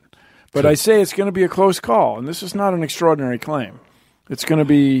things done. But I say it's going to be a close call, and this is not an extraordinary claim. It's going to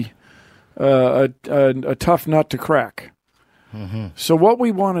be a tough nut to crack. So what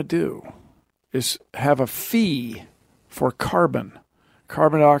we want to do is have a fee for carbon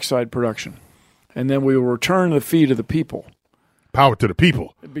dioxide production, and then we will return the fee to the people. Power to the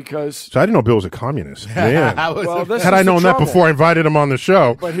people. Because so I didn't know Bill was a communist. Man. Well, had I known that before I invited him on the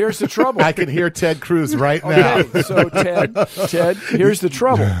show. But here's the trouble. I can hear Ted Cruz right now. Okay, so Ted, here's the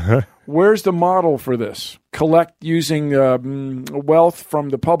trouble. Where's the model for this? Collect using wealth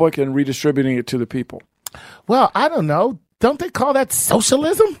from the public and redistributing it to the people. Well, I don't know. Don't they call that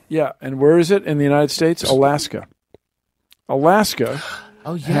socialism? Yeah, and where is it in the United States? Alaska.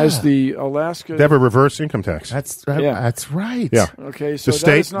 Has the Alaska... They have a reverse income tax. That's right. Yeah. Okay, so the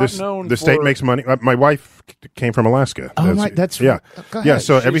state, state makes money. My wife came from Alaska. Oh, that's right. Yeah,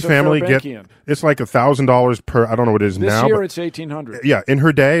 so she's every family it's like $1,000 per, I don't know what it is now. This year it's $1,800. Yeah, in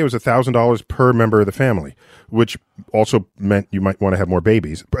her day it was $1,000 per member of the family, which also meant you might want to have more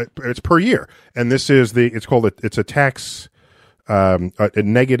babies. But it's per year. And this is it's a tax a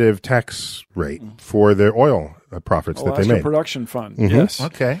negative tax rate for their oil profits that they made. Production Fund, Mm-hmm. yes.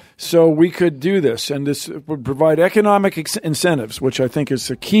 Okay. So we could do this, and this would provide economic incentives, which I think is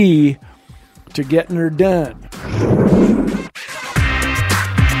the key to getting her done.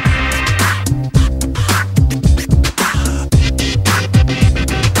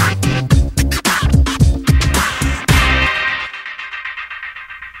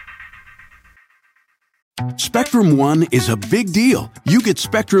 Spectrum One is a big deal. You get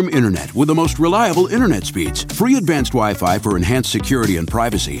Spectrum Internet with the most reliable internet speeds, free advanced Wi-Fi for enhanced security and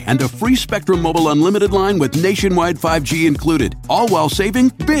privacy, and a free Spectrum Mobile unlimited line with nationwide 5G included, all while saving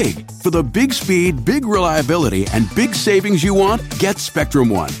big. For the big speed, big reliability, and big savings you want, get Spectrum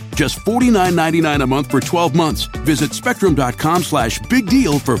One. Just $49.99 a month for 12 months. Visit spectrum.com/big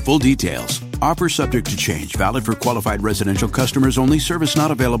deal for full details. Offer subject to change. Valid for qualified residential customers only. Service not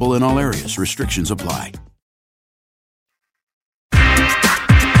available in all areas. Restrictions apply.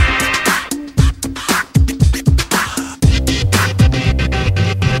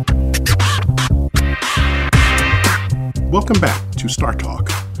 Welcome back to Star Talk.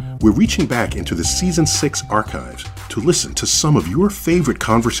 We're reaching back into the Season 6 archives to listen to some of your favorite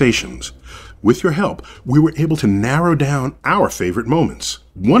conversations. With your help, we were able to narrow down our favorite moments.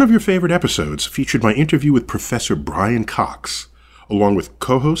 One of your favorite episodes featured my interview with Professor Brian Cox. Along with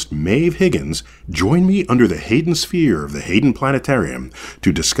co-host Maeve Higgins, join me under the Hayden Sphere of the Hayden Planetarium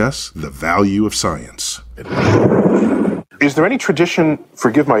to discuss the value of science. Is there any tradition,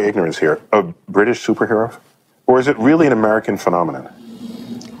 forgive my ignorance here, of British superheroes? Or is it really an American phenomenon?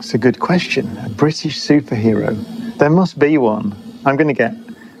 It's a good question. A British superhero. There must be one. I'm going to get.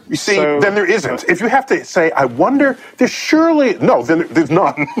 You see, then there isn't. If you have to say, I wonder, there's surely... No, then there's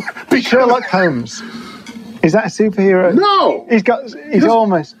none. Sherlock Holmes. Is that a superhero? No! He's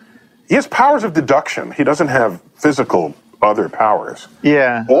almost... He has powers of deduction. He doesn't have physical other powers.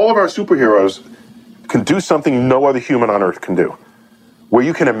 Yeah. All of our superheroes can do something no other human on Earth can do. Where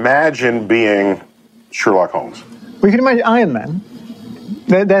you can imagine being Sherlock Holmes. We can imagine Iron Man.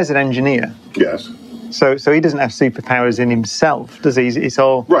 There's an engineer. Yes. So he doesn't have superpowers in himself, does he? It's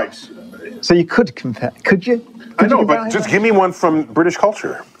all... Right. So you could compare... Could you? I know, but just give me one from British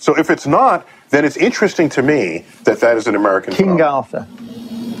culture. So if it's not, then it's interesting to me that is an American King phenomenon. Arthur.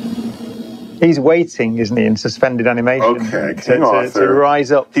 He's waiting, isn't he, in suspended animation King Arthur. to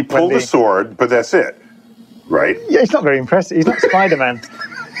rise up. He pulled the sword, but that's it, right? Yeah, it's not very impressive. He's not Spider-Man.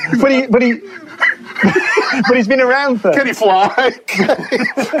 but he's been around for... Can he fly?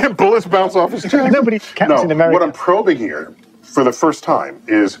 Can bullets bounce off his chest? No, but he's Captain America. What I'm probing here, for the first time,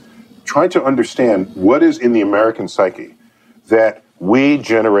 is trying to understand what is in the American psyche that we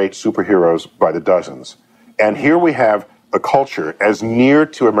generate superheroes by the dozens. And here we have a culture as near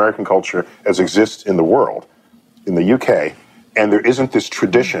to American culture as exists in the world, in the UK, and there isn't this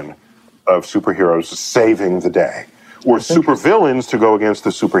tradition of superheroes saving the day, or supervillains to go against the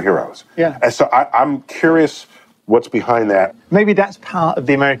superheroes. Yeah. And so I'm curious what's behind that. Maybe that's part of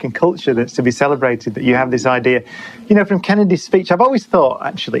the American culture that's to be celebrated, that you have this idea. You know, from Kennedy's speech, I've always thought,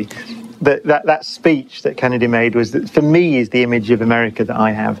 actually, that speech that Kennedy made was, that for me, is the image of America that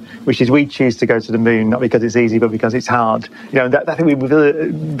I have, which is we choose to go to the moon, not because it's easy, but because it's hard. You know, that we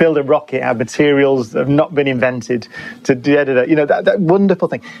build a rocket, our materials have not been invented to do it. You know, that wonderful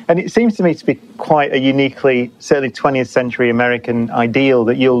thing. And it seems to me to be quite a uniquely, certainly 20th century American ideal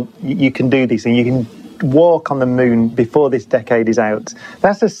that you can do these things. You can walk on the moon before this decade is out.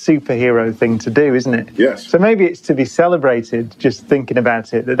 That's a superhero thing to do, isn't it? Yes. So maybe it's to be celebrated, just thinking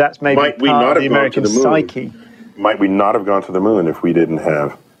about it, that's maybe part of the American psyche. Might we not have gone to the moon if we didn't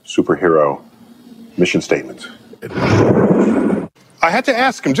have superhero mission statements? I had to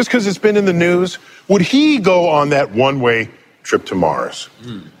ask him, just because it's been in the news, would he go on that one-way trip to Mars?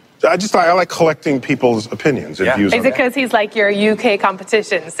 I like collecting people's opinions and views. Is it because he's like your UK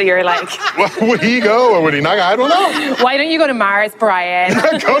competition? So you're like... Well, would he go or would he not? I don't know. Why don't you go to Mars, Brian?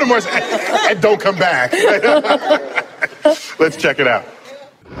 Go to Mars and don't come back. Let's check it out.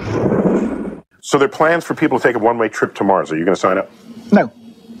 So there are plans for people to take a one-way trip to Mars. Are you going to sign up? No.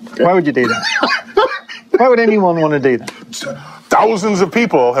 Okay. Why would you do that? Why would anyone want to do that? Thousands of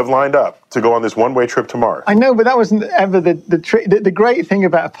people have lined up to go on this one-way trip to Mars. I know, but that wasn't ever the trick. The great thing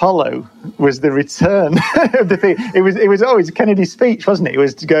about Apollo was the return of the thing. It was always Kennedy's speech, wasn't it? It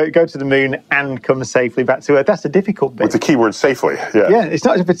was to go to the moon and come safely back to Earth. That's the difficult bit. With the key word safely, yeah. Yeah, it's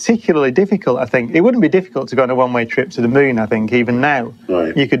not particularly difficult, I think. It wouldn't be difficult to go on a one-way trip to the moon, I think, even now.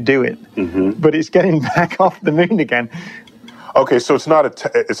 Right. You could do it. Mm-hmm. But it's getting back off the moon again. Okay, so it's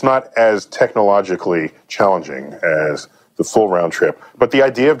not as technologically challenging as the full round trip, but the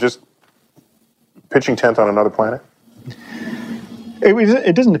idea of just pitching tent on another planet?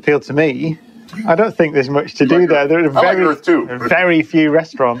 It doesn't appeal to me. I don't think there's much to do there. There are very few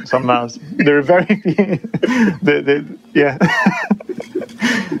restaurants on Mars. There are very few. Yeah.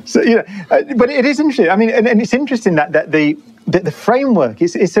 So but it is interesting. I mean, and it's interesting that the framework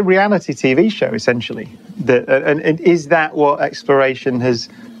it's a reality TV show essentially. And is that what exploration has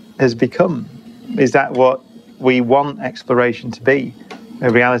become? Is that what we want exploration to be? A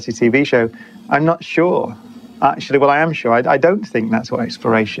reality TV show? I'm not sure. Actually, well, I am sure. I don't think that's what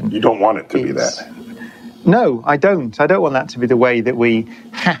exploration. You don't want it to be that. No, I don't. I don't want that to be the way that we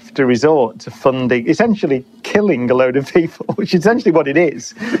have to resort to funding, essentially killing a load of people, which is essentially what it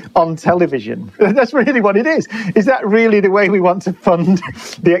is on television. That's really what it is. Is that really the way we want to fund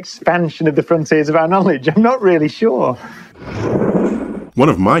the expansion of the frontiers of our knowledge? I'm not really sure. One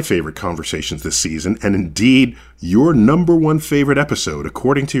of my favorite conversations this season, and indeed your number one favorite episode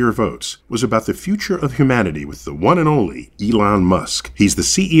according to your votes, was about the future of humanity with the one and only Elon Musk. He's the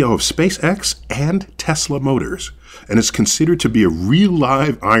CEO of SpaceX and Tesla Motors, and is considered to be a real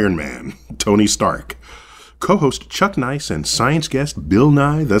live Iron Man, Tony Stark. Co-host Chuck Nice and science guest Bill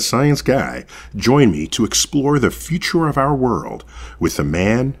Nye, the Science Guy, join me to explore the future of our world with the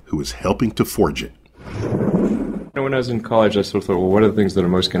man who is helping to forge it. When I was in college, I sort of thought, well, what are the things that are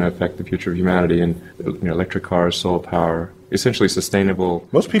most going to affect the future of humanity? And electric cars, solar power, essentially sustainable.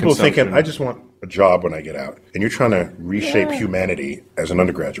 Most people are thinking, I just want a job when I get out. And you're trying to reshape humanity as an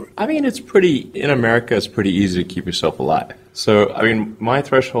undergraduate. I mean, in America, it's pretty easy to keep yourself alive. So, I mean, my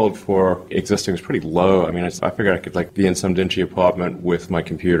threshold for existing was pretty low. I mean, I figured I could be in some dingy apartment with my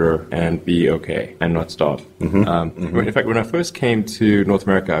computer and be okay and not starve. In fact, when I first came to North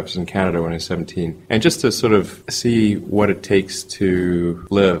America, I was in Canada when I was 17. And just to sort of see what it takes to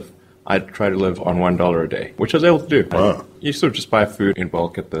live, I'd try to live on $1 a day, which I was able to do. Wow. You sort of just buy food in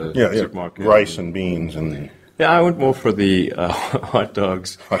bulk at the supermarket. Rice and beans and... Yeah, I went more for the hot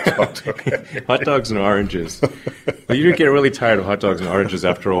dogs. Hot dogs, okay. Hot dogs and oranges. But you do get really tired of hot dogs and oranges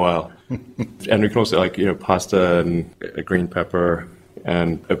after a while. And we can also pasta and a green pepper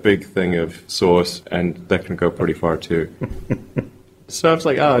and a big thing of sauce, and that can go pretty far too. So I was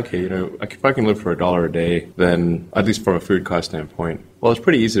like, okay, if I can live for $1 a day, then at least from a food cost standpoint, well, it's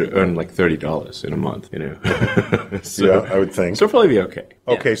pretty easy to earn like $30 in a month, So, yeah, I would think. So it'll probably be okay.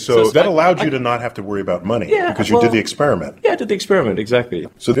 Okay, so that allowed you to not have to worry about money because you did the experiment. Yeah, I did the experiment, exactly.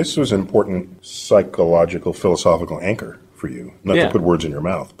 So this was an important psychological, philosophical anchor for you. Not to put words in your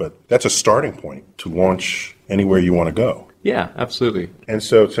mouth, but that's a starting point to launch anywhere you want to go. Yeah, absolutely. And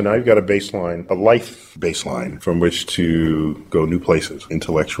so now you've got a baseline, a life baseline from which to go new places,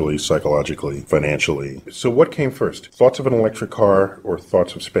 intellectually, psychologically, financially. So what came first? Thoughts of an electric car or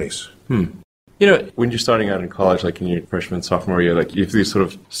thoughts of space? When you're starting out in college, like in your freshman, sophomore year, you have these sort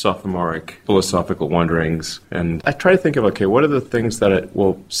of sophomoric philosophical wanderings. And I try to think of, what are the things that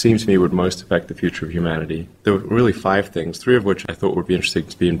seem to me would most affect the future of humanity? There were really 5 things, 3 of which I thought would be interesting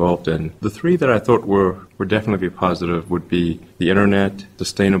to be involved in. The 3 that I thought would definitely be positive would be the internet,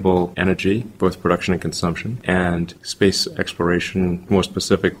 sustainable energy, both production and consumption, and space exploration, more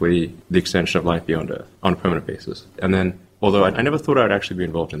specifically, the extension of life beyond Earth on a permanent basis. And then, although I never thought I would actually be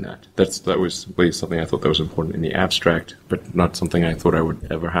involved in that. That was really something I thought that was important in the abstract, but not something I thought I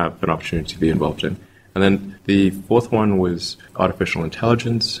would ever have an opportunity to be involved in. And then the 4th one was artificial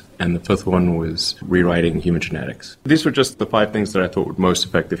intelligence, and the 5th one was rewriting human genetics. These were just the 5 things that I thought would most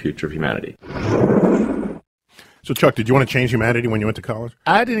affect the future of humanity. So, Chuck, did you want to change humanity when you went to college?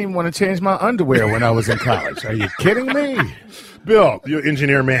 I didn't even want to change my underwear when I was in college. Are you kidding me? Bill, you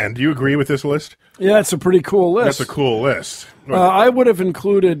engineer man, do you agree with this list? Yeah, it's a pretty cool list. That's a cool list. I would have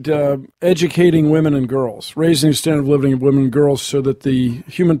included educating women and girls, raising the standard of living of women and girls so that the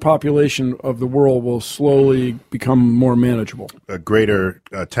human population of the world will slowly become more manageable. A greater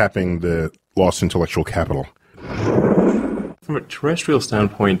tapping the lost intellectual capital. From a terrestrial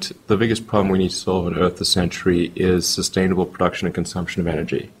standpoint, the biggest problem we need to solve on Earth this century is sustainable production and consumption of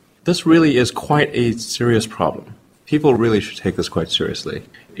energy. This really is quite a serious problem. People really should take this quite seriously.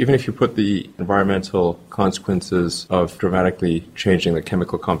 Even if you put the environmental consequences of dramatically changing the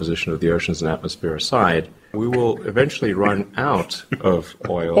chemical composition of the oceans and atmosphere aside, we will eventually run out of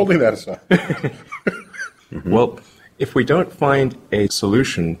oil. Holding that aside. Well, if we don't find a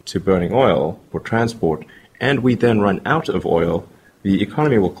solution to burning oil for transport, and we then run out of oil, the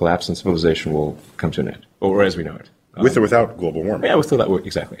economy will collapse and civilization will come to an end, or as we know it. With or without global warming. Yeah, with or without,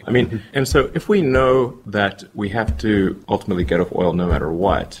 exactly. I mean, and so if we know that we have to ultimately get off oil no matter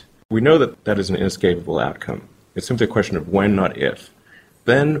what, we know that that is an inescapable outcome. It's simply a question of when, not if.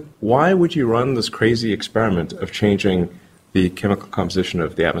 Then why would you run this crazy experiment of changing the chemical composition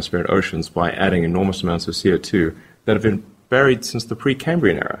of the atmosphere and oceans by adding enormous amounts of CO2 that have been buried since the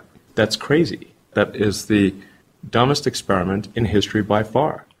Precambrian era. That's crazy. That is the dumbest experiment in history by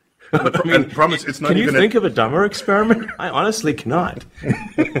far. I mean, promise, it's not can even you think of a dumber experiment? I honestly cannot.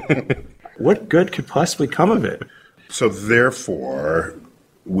 What good could possibly come of it? So therefore,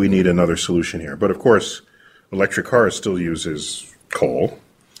 we need another solution here. But of course, electric cars still uses coal.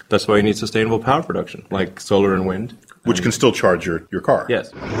 That's why you need sustainable power production, like solar and wind. Which can still charge your car.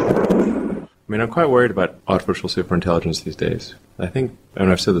 Yes. I mean, I'm quite worried about artificial superintelligence these days. I think,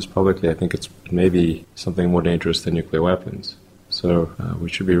 and I've said this publicly, I think it's maybe something more dangerous than nuclear weapons. So we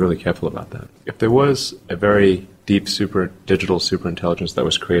should be really careful about that. If there was a very deep digital superintelligence that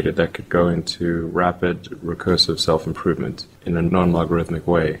was created that could go into rapid recursive self-improvement in a non-logarithmic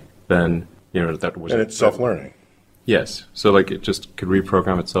way, then, that was... And it's self-learning. Yes. So it just could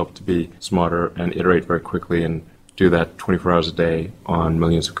reprogram itself to be smarter and iterate very quickly and do that 24 hours a day on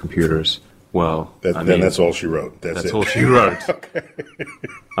millions of computers. Well, then that's all she wrote. That's all she wrote. Okay.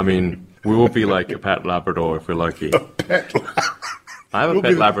 I mean, we will be like a pet Labrador if we're lucky. I have a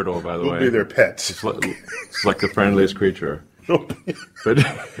pet Labrador, by the way. We'll be their pets. It's like the friendliest creature.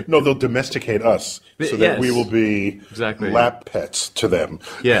 But no, they'll domesticate us so that we will be lap pets to them.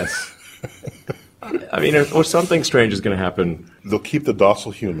 Yes. I mean, or something strange is going to happen. They'll keep the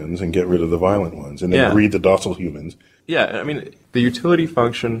docile humans and get rid of the violent ones, and then breed the docile humans. Yeah, I mean, the utility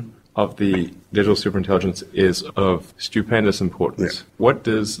function of the digital superintelligence is of stupendous importance. Yeah. What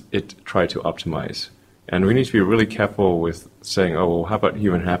does it try to optimize? And we need to be really careful with saying, oh, well, how about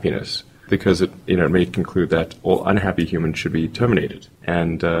human happiness? Because it may conclude that all unhappy humans should be terminated.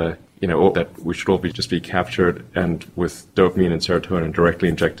 And, that we should all just be captured and with dopamine and serotonin directly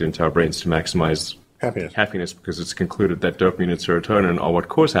injected into our brains to maximize happiness because it's concluded that dopamine and serotonin are what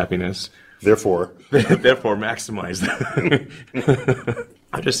cause happiness. Therefore maximize that.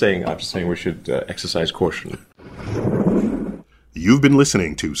 I'm just saying we should exercise caution. You've been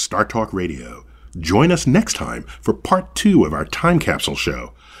listening to Star Talk Radio. Join us next time for part 2 of our Time Capsule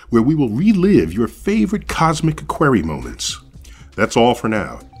show, where we will relive your favorite cosmic query moments. That's all for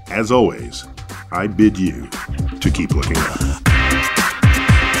now. As always, I bid you to keep looking up.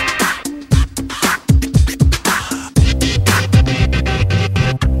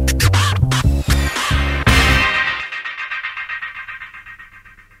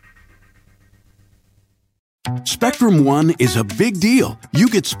 Spectrum One is a big deal. You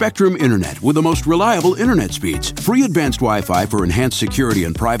get Spectrum Internet with the most reliable internet speeds, free advanced Wi-Fi for enhanced security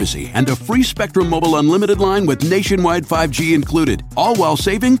and privacy, and a free Spectrum Mobile Unlimited line with nationwide 5G included, all while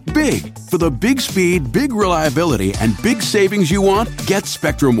saving big. For the big speed, big reliability, and big savings you want, get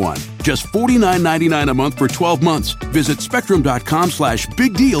Spectrum One. Just $49.99 a month for 12 months. Visit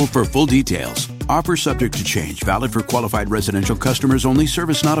spectrum.com/big deal for full details. Offer subject to change. Valid for qualified residential customers only.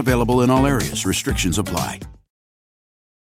 Service not available in all areas. Restrictions apply.